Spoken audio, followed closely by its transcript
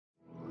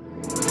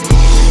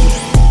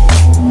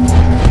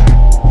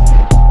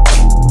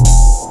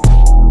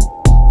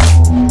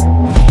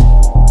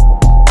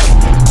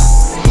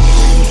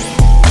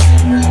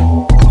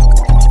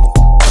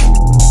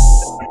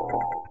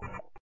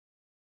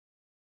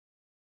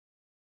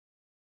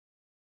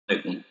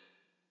দেখুন,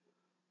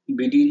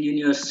 BD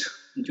engineers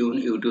June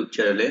YouTube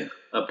চ্যানেলে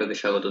আপনাকে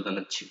স্বাগত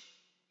জানাচ্ছি।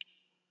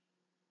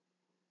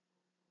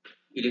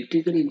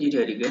 ইলেকট্রিক্যাল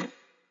ইঞ্জিনিয়ারিং এর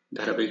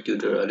ধারাবাহিক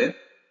টিউটোরিয়ালে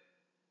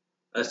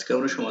আজকে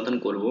আমরা সমাধান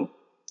করব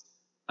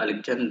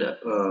আলেকজান্ডার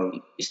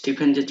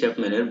স্টিফেন জে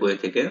চ্যাপম্যানের বই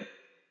থেকে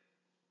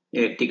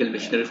ইলেকট্রিক্যাল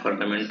মেশিনারি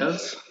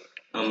ফান্ডামেন্টালস।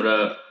 আমরা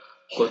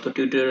গত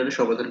টিউটোরিয়ালে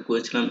সমাধান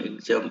করেছিলাম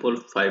এক্সাম্পল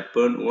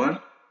 5.1।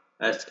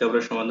 আজকে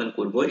আমরা সমাধান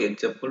করব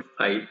এক্সাম্পল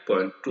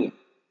 5.2।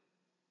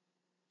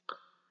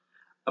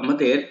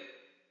 আমাদের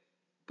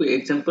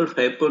এক্সাম্পল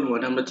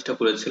 5.1 আমরা যেটা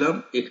করেছিলাম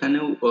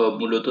এখানেও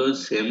মূলত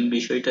সেম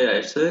বিষয়টাই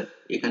আসছে।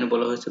 এখানে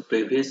বলা হয়েছে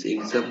প্রিভিয়াস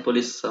এক্সাম্পল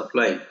ইজ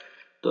সাপ্লাই।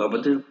 তো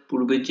আমাদের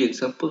পূর্বের যে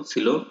এক্সাম্পল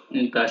ছিল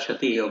তার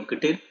সাথে এই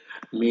অঙ্কটির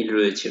মিল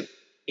রয়েছে।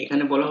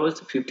 এখানে বলা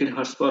হয়েছে 15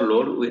 horse power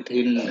load with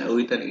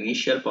an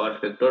initial power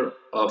factor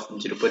of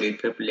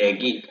 0.85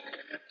 lagging.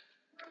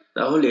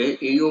 তাহলে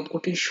এই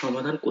অঙ্কটির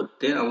সমাধান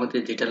করতে আমাদের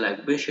যেটা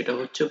লাগবে সেটা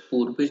হচ্ছে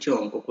পূর্বে যে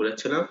অঙ্ক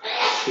করেছিলাম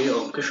সেই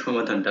অঙ্কের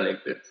সমাধানটা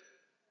লাগবে।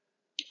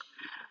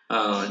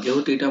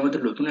 যেহেতু এটা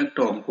আমাদের নতুন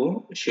একটা অঙ্ক,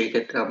 সেই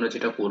ক্ষেত্রে আমরা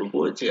যেটা করব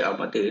যে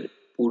আমাদের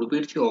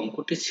পূর্বের যে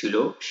অঙ্কটি ছিল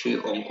সেই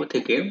অঙ্ক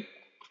থেকে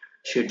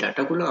সেই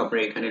ডাটাগুলো আমরা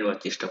এখানে নেওয়ার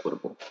চেষ্টা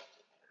করব।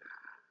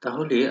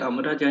 তাহলে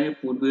আমরা জানি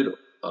পূর্বের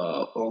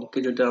অঙ্কে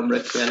যদি আমরা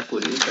খেয়াল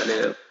করি তাহলে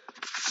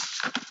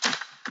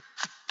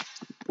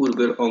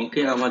পূর্বের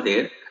অঙ্কে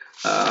আমাদের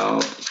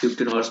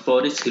 15 হর্স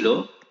পাওয়ারই ছিল,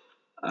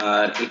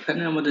 আর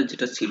এখানে আমাদের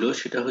যেটা ছিল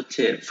সেটা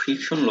হচ্ছে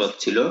ফ্রিকশন লস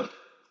ছিল।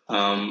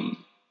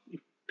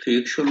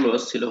 ফ্রিকশন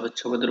লস ছিল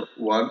হচ্ছে আমাদের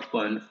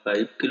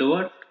 1.5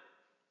 কিলোওয়াট,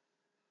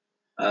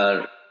 আর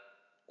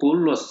কোর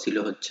লস ছিল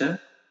হচ্ছে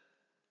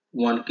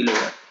 1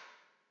 কিলোওয়াট।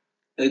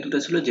 এই দুটো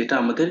ছিল যেটা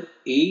আমাদের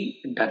এই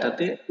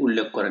ডাটাতে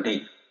উল্লেখ করা নেই।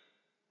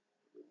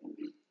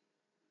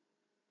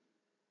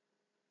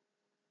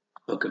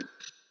 ওকে,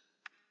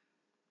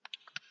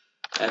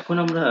 এখন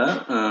আমরা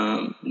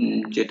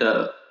যেটা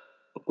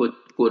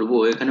করব,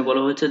 এখানে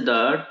বলা হয়েছে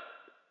the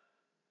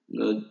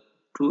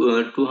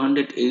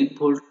 208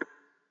 volt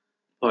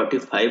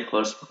 45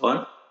 horse power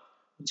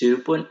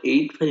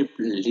 0.85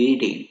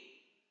 leading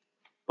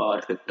power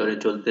ফ্যাক্টরে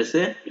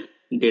চলতেছে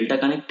delta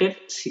connected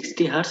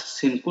 60 hertz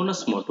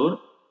synchronous motor.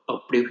 A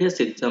previous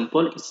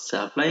example is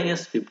supplying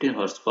us 15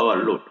 horsepower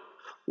load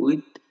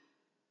with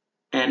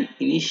an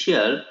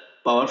initial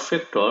power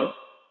factor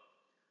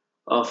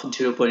of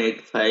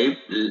 0.85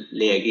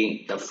 lagging.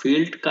 The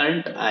field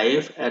current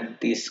IF at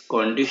this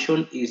condition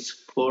is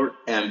 4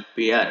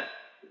 ampere.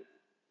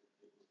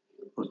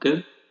 Okay,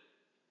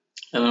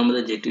 এবং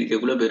আমাদের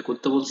যেগুলো বের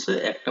করতে বলছে,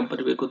 এক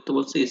নম্বরে বের করতে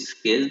বলছে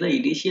sketch the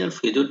initial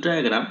phasor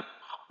diagram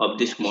of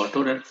this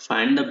motor and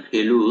find the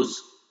values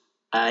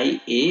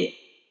IA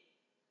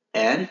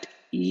and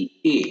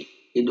EA।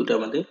 এই দুটো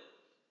আমাদের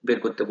বের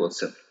করতে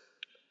বলছে।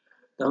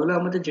 তাহলে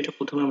আমাদের যেটা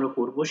প্রথমে আমরা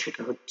করব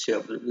সেটা হচ্ছে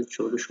আমরা যদি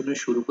সলিউশনে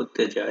শুরু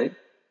করতে যাই,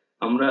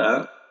 আমরা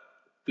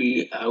পি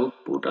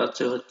আউটপুট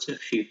আছে হচ্ছে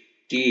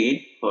 15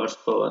 হর্স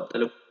পাওয়ার,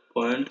 তাহলে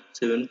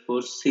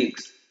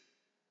 0.746,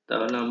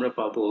 তাহলে আমরা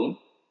পাবো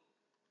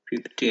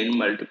 15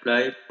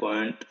 মাল্টিপ্লাই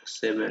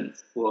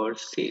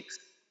 0.746,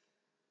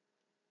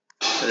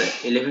 তাহলে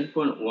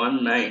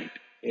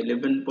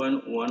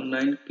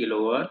 11.19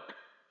 কিলোওয়াট।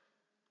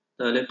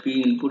 তাহলে পি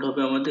ইনপুট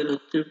হবে আমাদের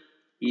হচ্ছে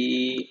পি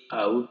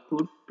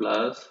আউটপুট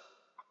প্লাস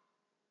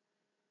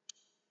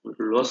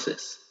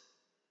লসেস,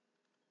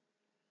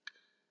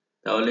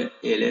 তাহলে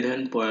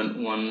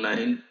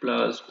 11.19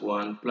 প্লাস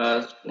 1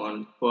 প্লাস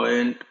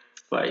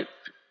 1.5,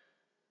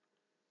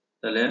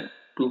 তাহলে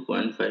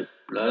 2.5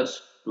 প্লাস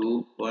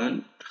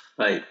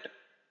 2.5,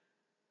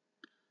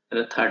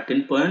 তাহলে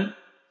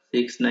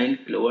 13.69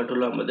 কিলোওয়াট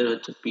হলো আমাদের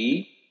হচ্ছে পি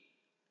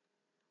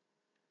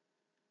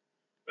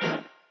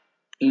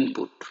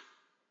ইনপুট।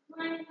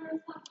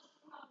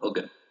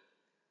 ওকে,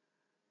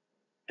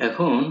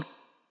 এখন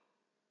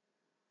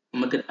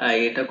আমাদের আই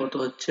এটা কত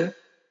হচ্ছে,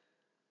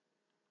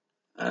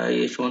 আই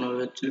সমান হবে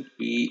হচ্ছে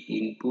P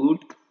input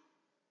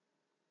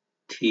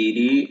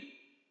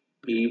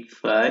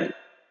 3v5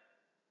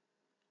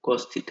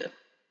 cos theta.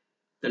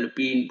 তাহলে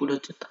পি ইনপুট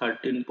হচ্ছে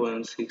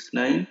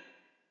 13.69,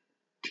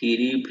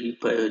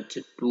 3v5 হচ্ছে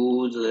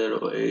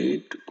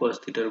 208, cos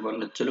থিটার মান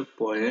হচ্ছে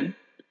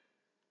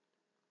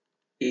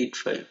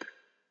 0.85।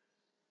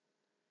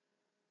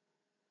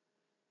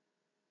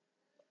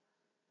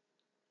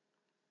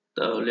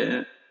 তাহলে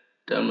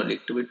এটা আমরা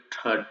লিখতে পারি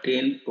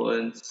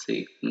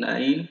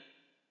 13.69,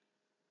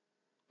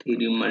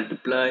 3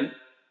 মাল্টিপ্লাই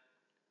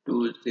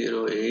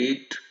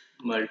 208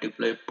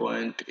 মাল্টিপ্লাই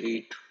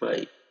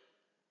 0.85,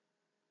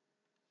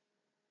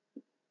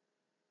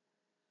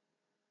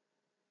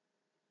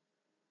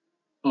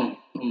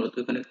 আমরা তো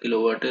এখানে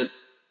কিলোওয়াটের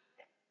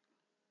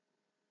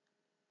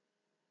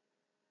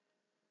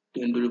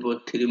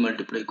 10⁻³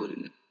 মাল্টিপ্লাই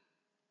করিনি,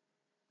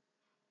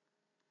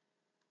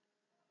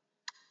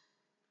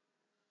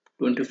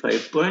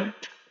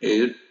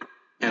 25.8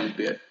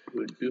 অ্যাম্পিয়ার,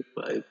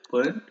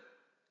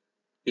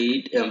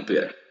 25.8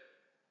 অ্যাম্পিয়ার।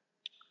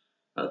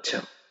 আচ্ছা,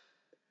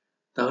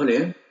 তাহলে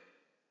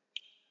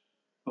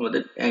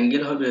আমাদের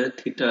অ্যাঙ্গেল হবে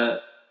থিটা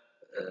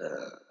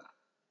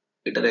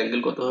এটার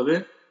অ্যাঙ্গেল কত হবে?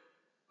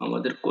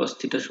 আমাদের cos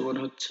থিটা সমান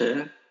হচ্ছে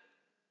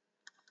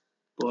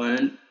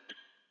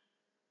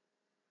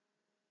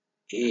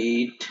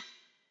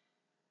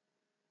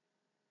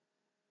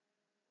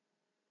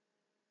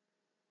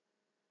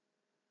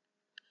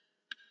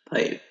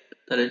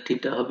তাহলে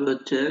থিটা হবে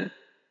হচ্ছে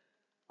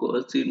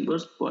cos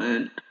ইনভার্স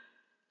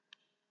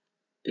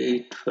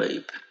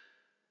 0.85,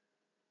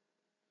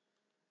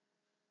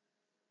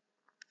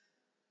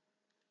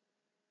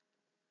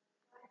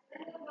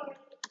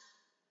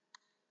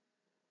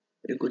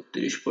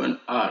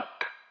 31.8।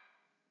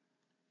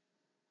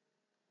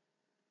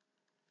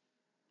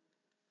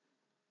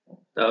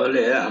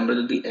 তাহলে আমরা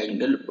যদি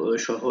অ্যাঙ্গেল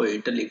সহ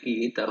এটা লিখি,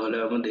 তাহলে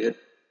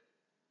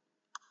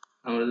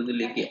আমরা যদি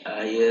লিখি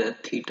আই এর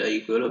থিটা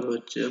ইকুয়াল হবে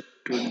হচ্ছে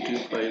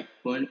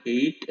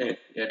 25.8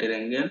 এট এর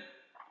অ্যাঙ্গেল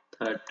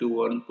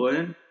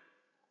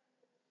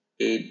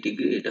 31.8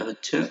 ডিগ্রি, এটা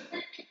হচ্ছে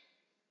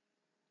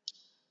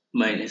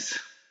মাইনাস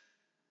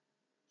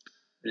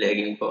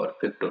ল্যাগিং পাওয়ার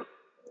ফ্যাক্টর।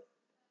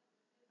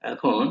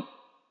 এখন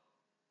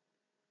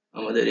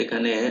আমাদের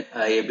এখানে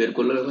আই এ বের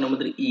করলাম, এখন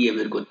আমাদের ই এ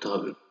বের করতে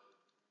হবে।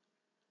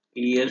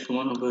 ই এর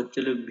সমান হবে হচ্ছে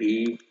V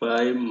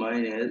five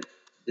minus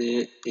J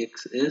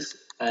x S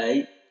I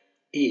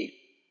A.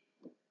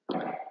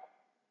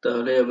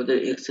 তাহলে আমাদের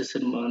এক্স এস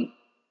এর মান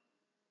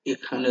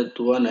এখানে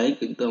দেওয়া নাই,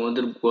 কিন্তু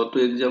আমাদের গত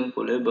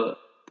এক্সাম্পলে বা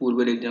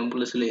পূর্বের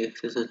এক্সাম্পলে ছিল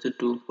এক্স এস হচ্ছে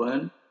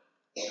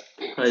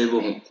 2.5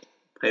 ওহম,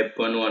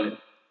 5.1,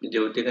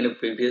 যেহেতু এখানে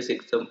প্রিভিয়াস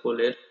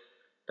এক্সাম্পলের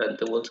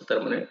টানতে বলছে তার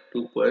মানে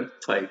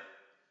 2.5।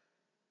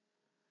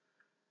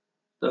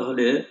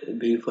 তাহলে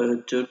V5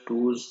 হচ্ছে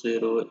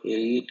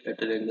 208 at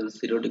an angle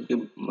 0 degree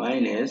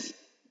minus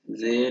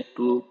J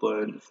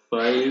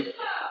 2.5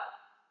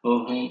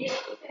 ohm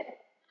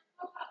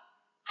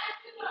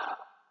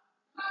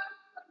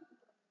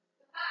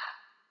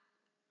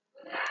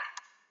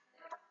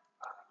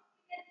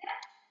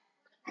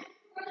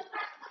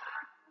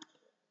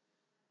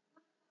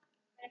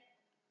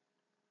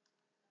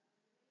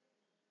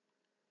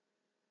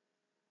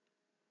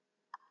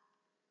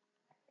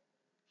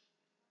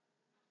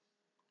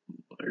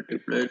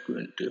multiplied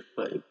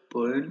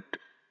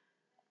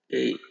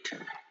 25.8।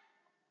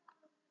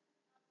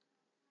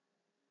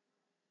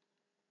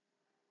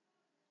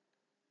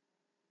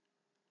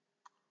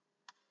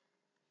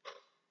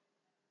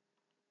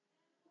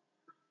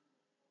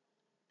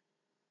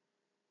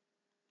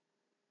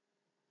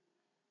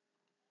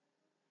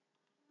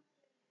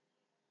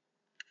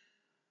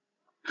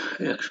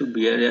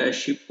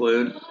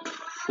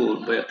 182.4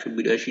 বা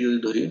 182 যদি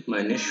ধরি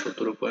মাইনাস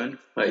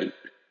 17.5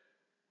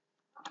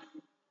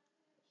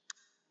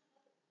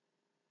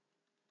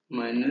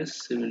 মাইনাস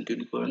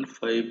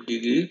 17.5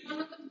 ডিগ্রি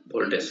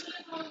ভোল্টেজ,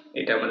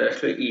 এটা আমাদের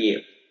আসলে ইএ।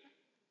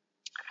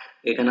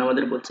 এখানে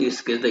আমাদের বলছে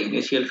sketch the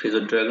initial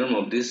phasor diagram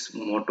of this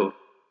motor,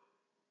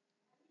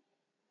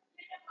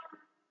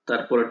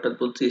 তারপরটা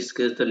বলছে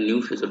sketch the new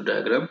phasor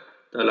diagram.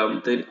 তাহলে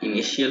আমাদের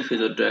ইনিশিয়াল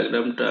ফেজর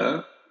ডায়াগ্রামটা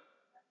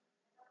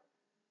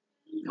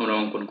আমরা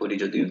অঙ্কন করি।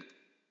 যদি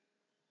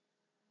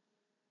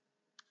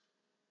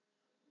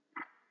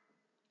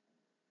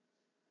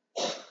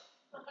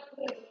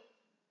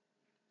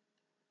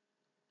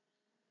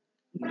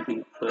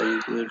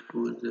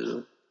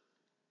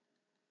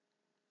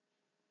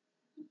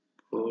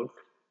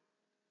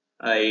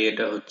আই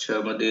এটা হচ্ছে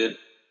আমাদের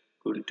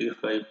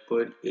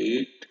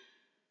 25.8,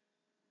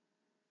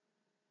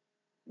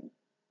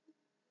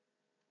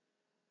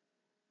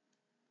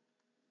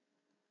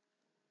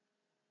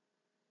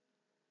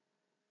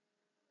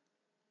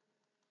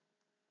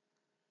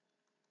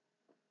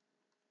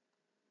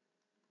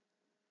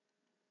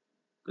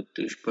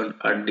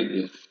 (33.8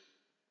 ডিগ্রি।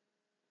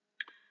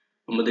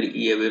 আমাদের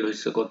ইএ বের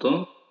হচ্ছে কত?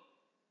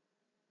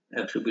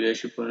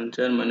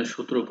 182.4 মানে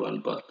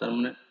 17.5, তার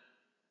মানে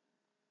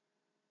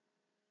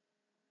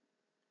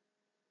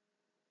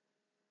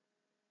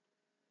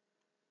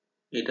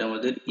এটা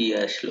আমাদের ইএ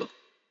আসলো।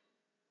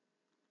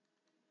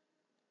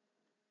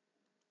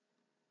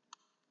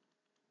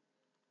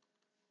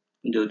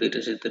 যেহেতু এটা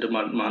সাথে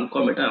মান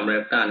কম, এটা আমরা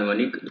একটা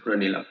আনুমানিক ধরে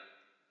নিলাম।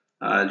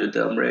 আর যদি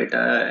আমরা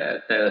এটা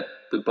একটা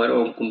পেপারে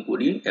অঙ্কন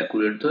করি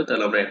অ্যাকুরেট ধরে,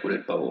 তাহলে আমরা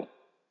অ্যাকুরেট পাবো।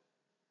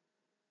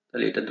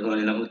 তাহলে এটা ধরে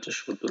নিলাম হচ্ছে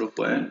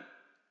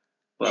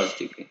 17.5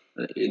 ডিগ্রি।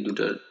 এই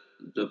দুটার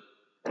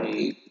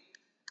এই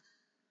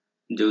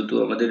যেহেতু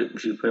আমাদের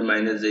v5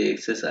 মাইনাস যে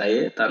এক্সএস আই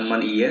এ তার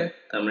মান ই এ,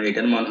 তার মানে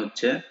এটার মান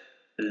হচ্ছে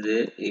যে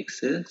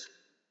এক্সএস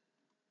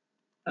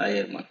আই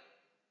এর মান।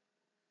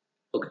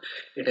 ওকে,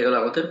 এটা গেল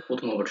আমাদের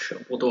প্রথম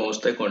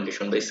অবস্থায়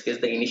কন্ডিশন বা sketch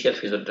the initial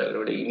phasor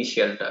diagram, এটা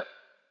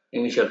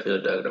ইনিশিয়াল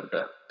ফেজর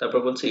ডায়াগ্রামটা। তারপর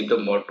বলছে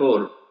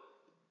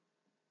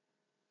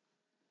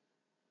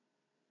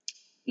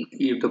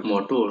if the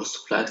motor's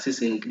flux is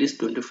increased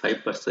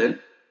 25%,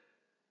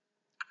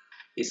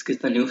 sketch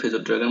the new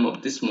phasor diagram of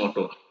this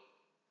motor.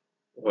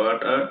 What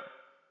are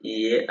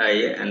EA,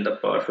 IA and the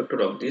power factor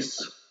of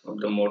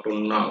the motor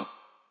now?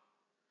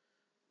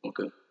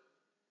 Okay,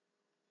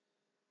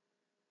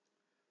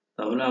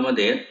 তাহলে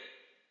আমাদের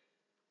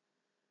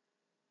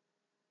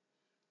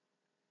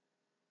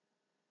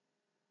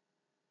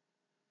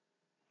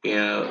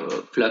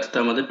ফ্লাক্সটা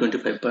আমাদের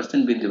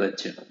 25% বৃদ্ধি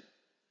পাচ্ছে।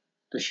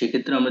 তো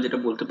সেক্ষেত্রে আমরা যেটা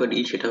বলতে পারি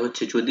সেটা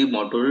হচ্ছে যদি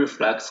মোটরের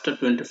ফ্লাক্সটা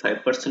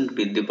 25%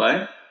 বৃদ্ধি পায়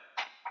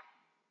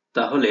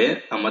তাহলে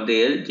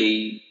আমাদের যেই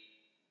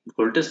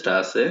ভোল্টেজটা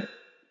আছে,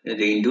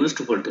 যে ইনডিউসড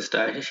ভোল্টেজটা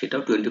আছে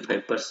সেটাও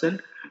 25%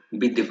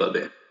 বৃদ্ধি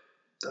পাবে।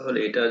 তাহলে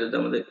এটা যদি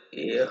আমাদের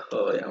এ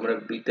হয়, আমরা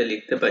বিটা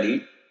লিখতে পারি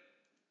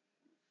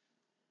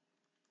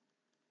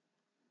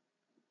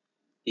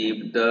if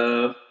the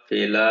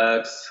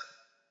flux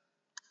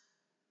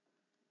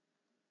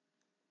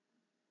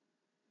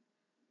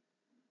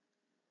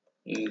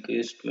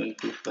increase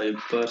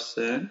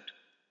 25%,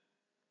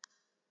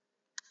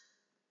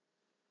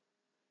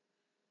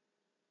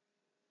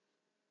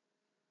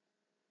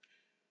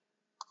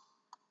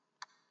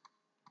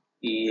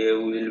 EA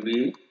will be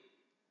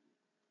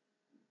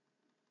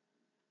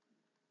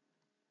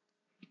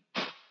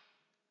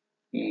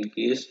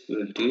increase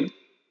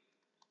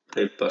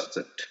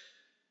 25%।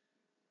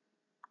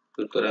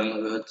 সুতরাং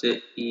হবে হচ্ছে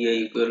EA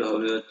ইকুয়াল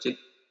হবে হচ্ছে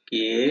K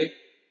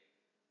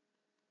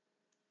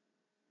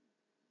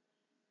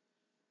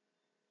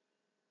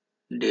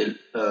ডেল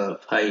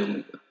 5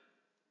 ওমেগা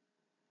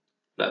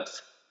ফ্লাক্স।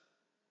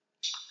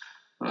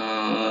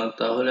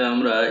 তাহলে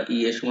আমরা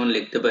EA সমান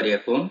লিখতে পারি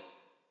এখন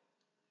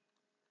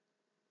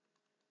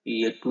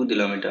EA2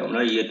 দিলাম, এটা আমরা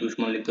EA2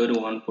 সমান লিখতে পারি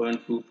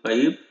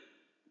 1.25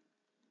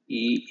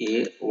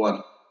 EA1।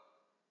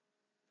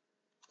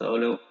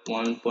 তাহলে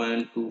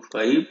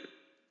 1.25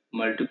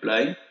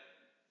 মাল্টিপ্লাই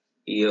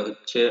ইয়ে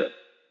হচ্ছে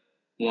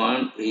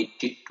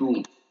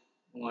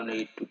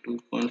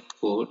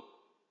 182.4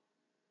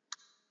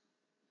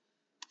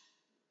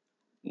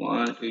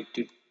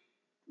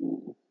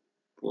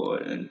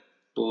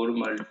 182.4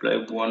 মাল্টিপ্লাই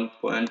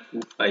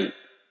 1.25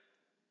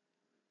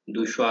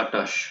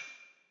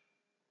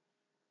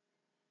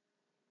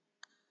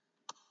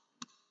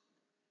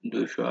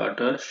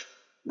 228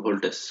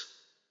 ভোল্টেজ।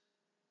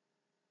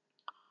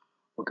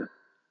 ওকে,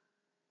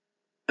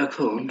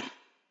 এখন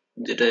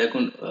যেটা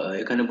এখন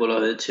এখানে বলা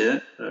হয়েছে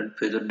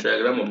phasor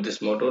diagram of this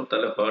motor,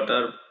 তাহলে what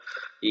are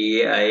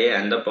EAIA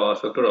and the power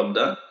factor of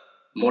the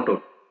motor।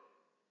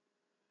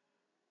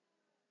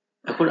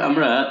 এখন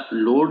আমরা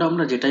লোড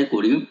আমরা যেটাই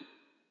করি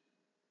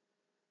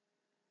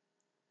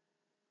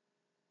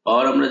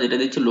or আমরা যেটা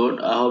দিচ্ছি load,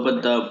 however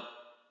the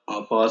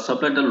power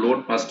supply the load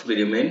must be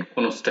remain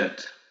constant।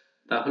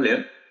 তাহলে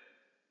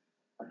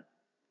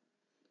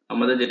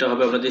আমাদের যেটা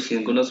হবে, আমরা যে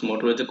সিনক্রোনাস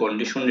মোটরের যে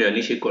কন্ডিশন জানি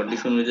সেই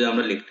কন্ডিশন অনুযায়ী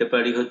আমরা লিখতে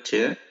পারি হচ্ছে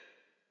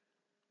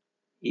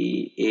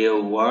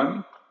EA1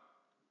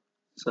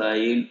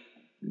 sin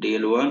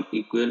del 1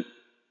 equal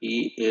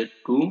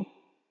EA2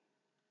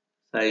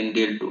 sin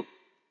del 2।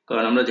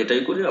 কারণ আমরা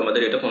যেটাই করি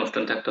আমাদের এটা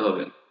কনস্ট্যান্ট থাকতে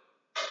হবে,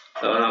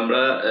 কারণ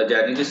আমরা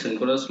জানি যে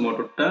সিনক্রোনাস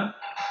মোটরটা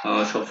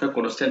সবসময়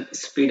কনস্ট্যান্ট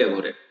স্পিডে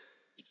ঘোরে।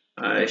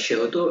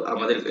 সেহেতু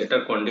আমাদের এটা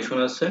কন্ডিশন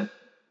আছে,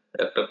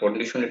 একটা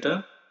কন্ডিশন, এটা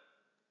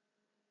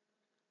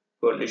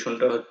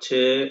কন্ডিশনটা হচ্ছে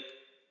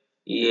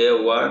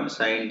EA1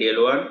 sin del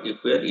 1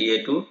 equal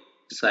EA2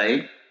 sin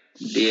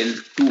del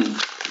 2।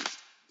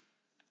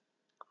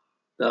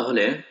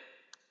 তাহলে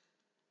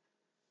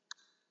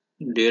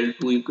del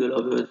 2 equal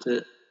হবে হচ্ছে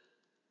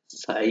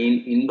sin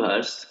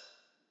inverse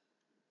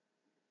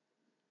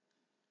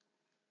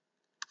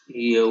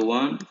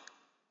EA1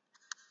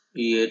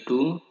 EA2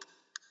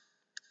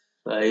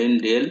 sin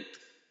del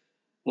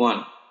 1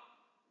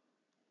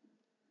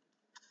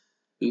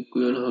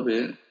 equal হবে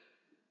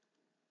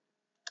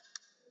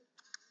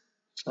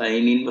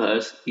sin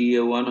inverse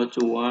EA1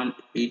 হচ্ছে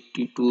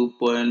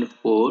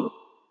 182.4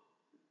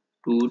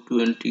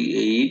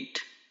 228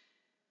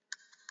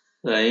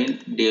 sin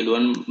del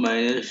 1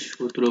 minus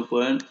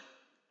 17.5।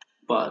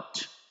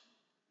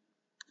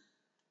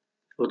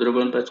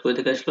 17.5 কোথা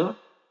থেকে আসলো?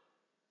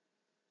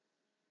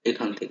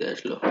 এখান থেকে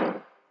আসলো,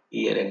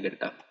 এর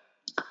অ্যাঙ্গেলটা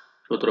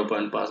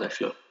 17.5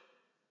 আসলো।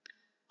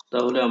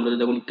 তাহলে আমরা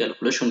যদি এখন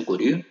ক্যালকুলেশন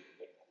করি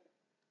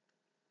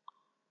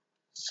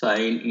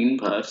sin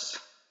inverse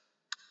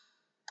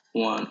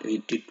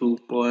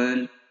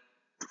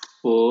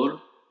 182.4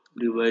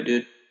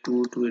 divided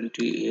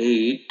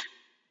 228,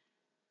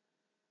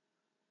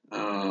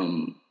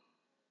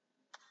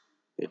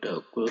 এটা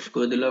ক্লোজ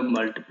করে দিলাম,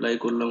 মাল্টিপ্লাই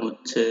করলাম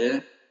হচ্ছে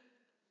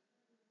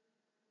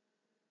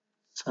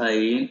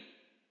sin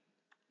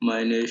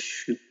minus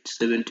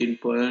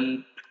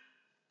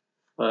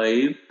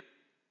 17.5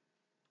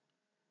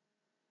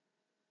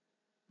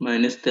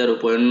 minus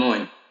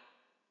 13.9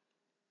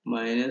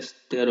 minus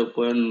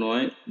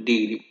 13.9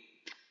 degree.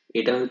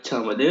 এটা হচ্ছে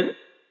আমাদের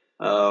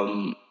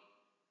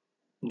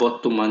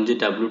বর্তমান যে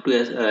W2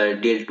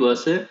 del 2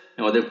 আছে,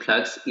 আমাদের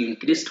ফ্লাক্স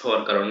ইনক্রিজড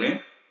হওয়ার কারণে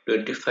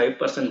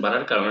 25%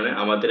 বাড়ার কারণে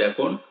আমাদের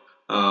এখন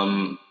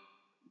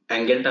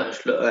অ্যাঙ্গেলটা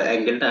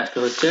আসলে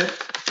হচ্ছে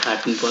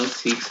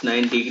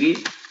 13.69 ডিগ্রি,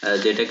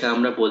 যেটাকে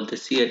আমরা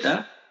বলতেছি এটা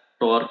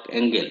টর্ক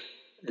অ্যাঙ্গেল,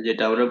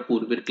 যেটা আমরা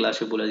পূর্বের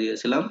ক্লাসে বলে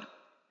দিয়েছিলাম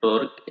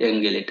টর্ক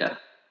অ্যাঙ্গেল।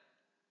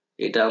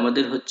 এটা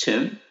আমাদের হচ্ছে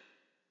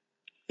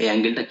এই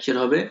অ্যাঙ্গেলটা কিসের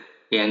হবে,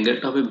 এই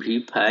অ্যাঙ্গেলটা হবে ভি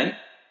ফাই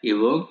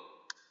এবং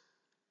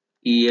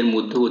ই এর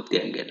মধ্যবর্তী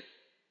অ্যাঙ্গেল,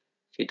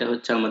 সেটা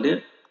হচ্ছে আমাদের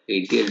এই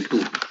del 2।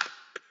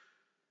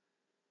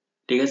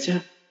 ঠিক আছে।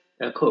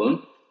 এখন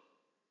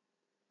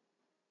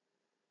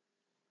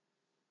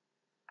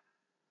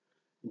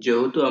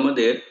যেহেতু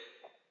আমাদের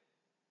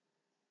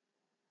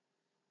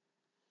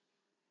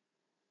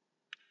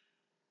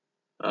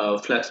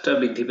ফ্লাক্সটা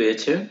বৃদ্ধি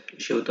পেয়েছে,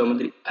 সেহেতু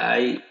আমাদের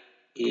আই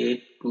এ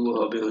টু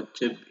হবে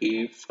হচ্ছে ভি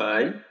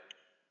ফাইভ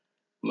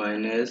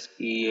মাইনাস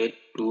ই এ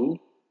টু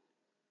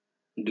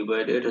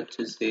ডিভাইডেড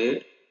হচ্ছে যে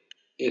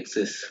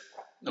এক্সএস।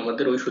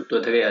 আমাদের ওই সূত্র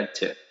থেকে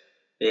যাচ্ছে,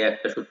 এই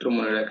একটা সূত্র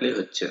মনে রাখলেই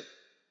হচ্ছে।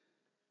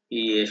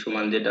 ই এ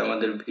সমান যেটা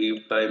আমাদের ভি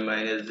ফাইভ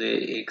মাইনাস যে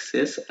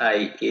এক্সএস আই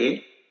এ,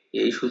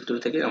 এই সূত্র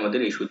থেকে আমাদের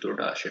এই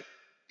সূত্রটা আসে।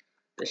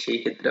 তা সেই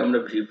ক্ষেত্রে আমরা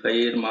ভি ফাইভ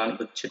এর মান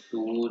হচ্ছে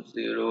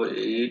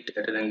 208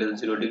 at an angle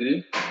 0 degree,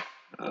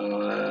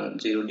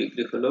 0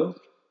 degree হলো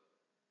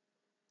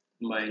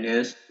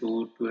minus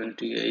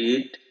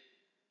 228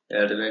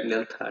 at an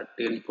angle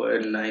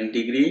 13.9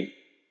 degree,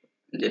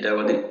 যেটা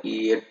আমাদের ই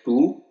এর টু,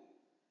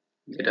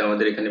 যেটা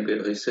আমাদের এখানে বের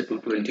হয়েছে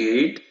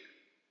 228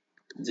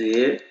 যে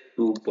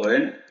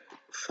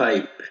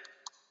 2.5।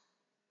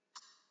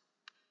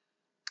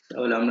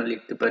 তাহলে আমরা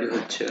লিখতে পারি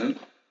হচ্ছে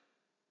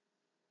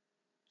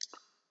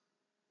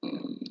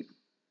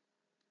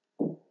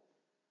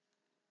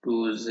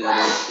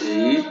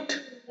 208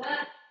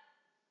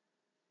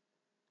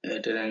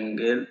 at an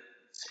angle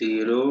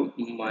 0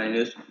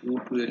 minus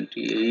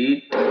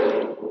 228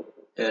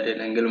 at an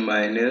angle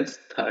minus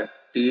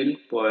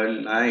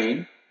 13.9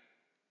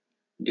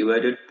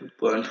 divided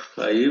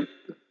 2.5।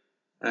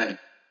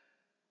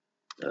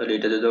 তাহলে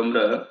এটা যদি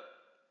আমরা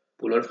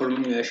পোলার ফর্মে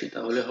নিয়ে আসি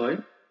তাহলে হয়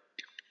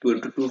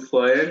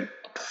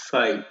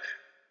 22.5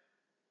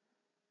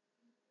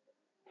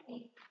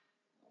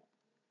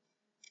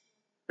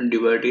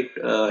 ডিভাইডেড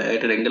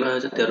at an angle হয়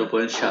হচ্ছে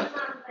 13.7,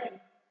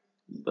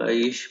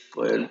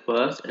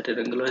 22.5 at an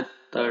angle হয়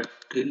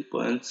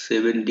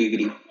 13.7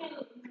 ডিগ্রি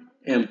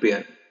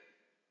অ্যাম্পিয়ার।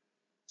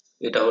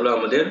 এটা হলো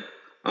আমাদের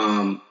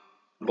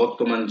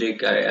বর্তমান যে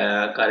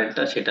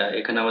কারেন্টটা, সেটা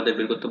এখানে আমাদের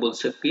বের করতে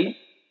বলছে কি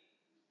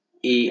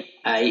এ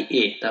আই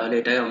এ। তাহলে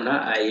এটা আমরা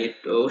আই এ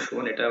ও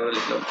সমান, এটা আমরা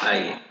লিখলাম আই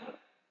এ,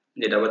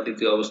 যেটা আবার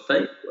দ্বিতীয়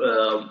অবস্থায়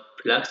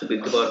ফ্লাক্স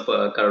বৃদ্ধি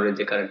পাওয়ার কারণে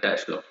যে কারেন্টটা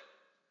আসলো।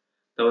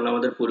 তাহলে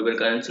আমাদের পূর্বের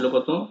কারেন্ট ছিল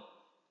কত?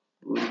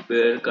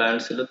 পূর্বের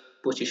কারেন্ট ছিল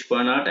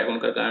 25.8,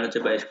 এখনকার কারেন্ট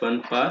হচ্ছে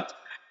 22.5,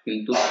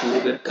 কিন্তু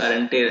পূর্বের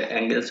কারেন্টের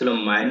অ্যাঙ্গেল ছিল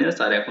মাইনাস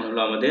আর এখন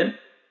হলো আমাদের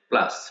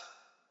প্লাস।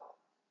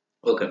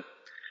 ওকে,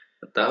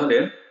 তাহলে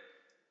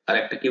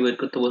আরেকটা কি বের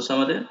করতে বলছে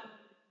আমাদের,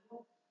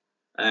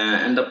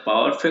 and the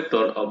power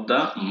factor of the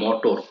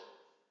motor।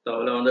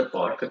 তাহলে আমাদের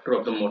power factor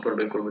of the motor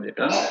বের করবো,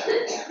 যেটা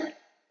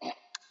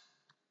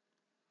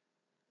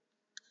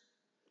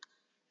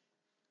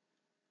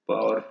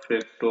power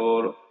factor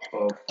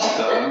of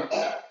the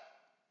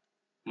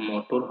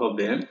motor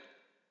হবে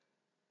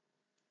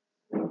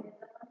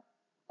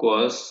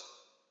cos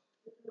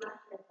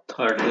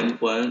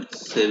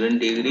 13.7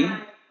 degree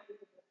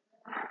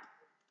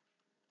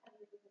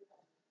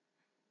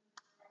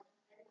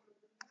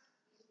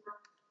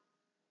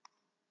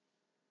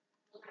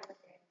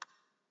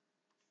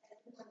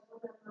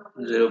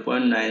zero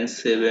point nine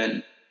seven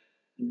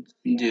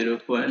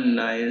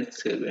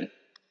 0.97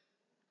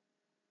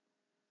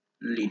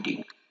 leading.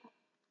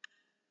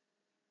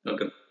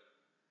 ওকে,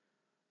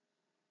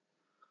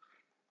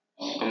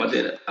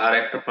 আমাদের আর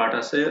একটা পার্ট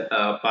আছে,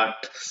 পার্ট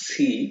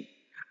সি,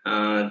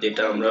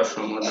 যেটা আমরা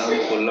সমাধান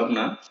করলাম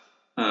না।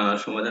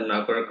 সমাধান না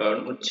করার কারণ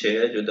হচ্ছে,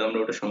 যদি আমরা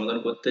ওটা সমাধান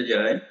করতে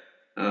যাই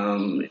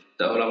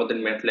তাহলে আমাদের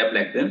ম্যাটল্যাব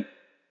লাগবে।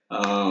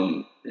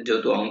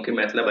 যেহেতু অঙ্কে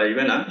ম্যাটল্যাব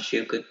আসবে না,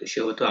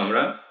 সেহেতু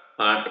আমরা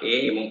পার্ট এ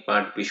এবং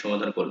পার্ট বি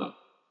সমাধান করলাম।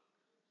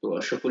 তো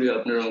আশা করি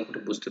আপনারা অঙ্কটি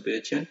বুঝতে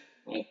পেরেছেন।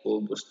 অঙ্ক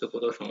বুঝতে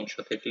কোথাও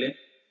সমস্যা থাকলে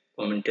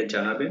কমেন্টে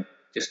জানাবেন,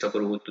 চেষ্টা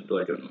করব উত্তর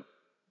দেওয়ার জন্য।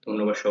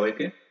 ধন্যবাদ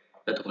সবাইকে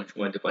এতক্ষণ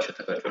সময় দিয়ে পাশে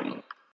থাকার জন্য।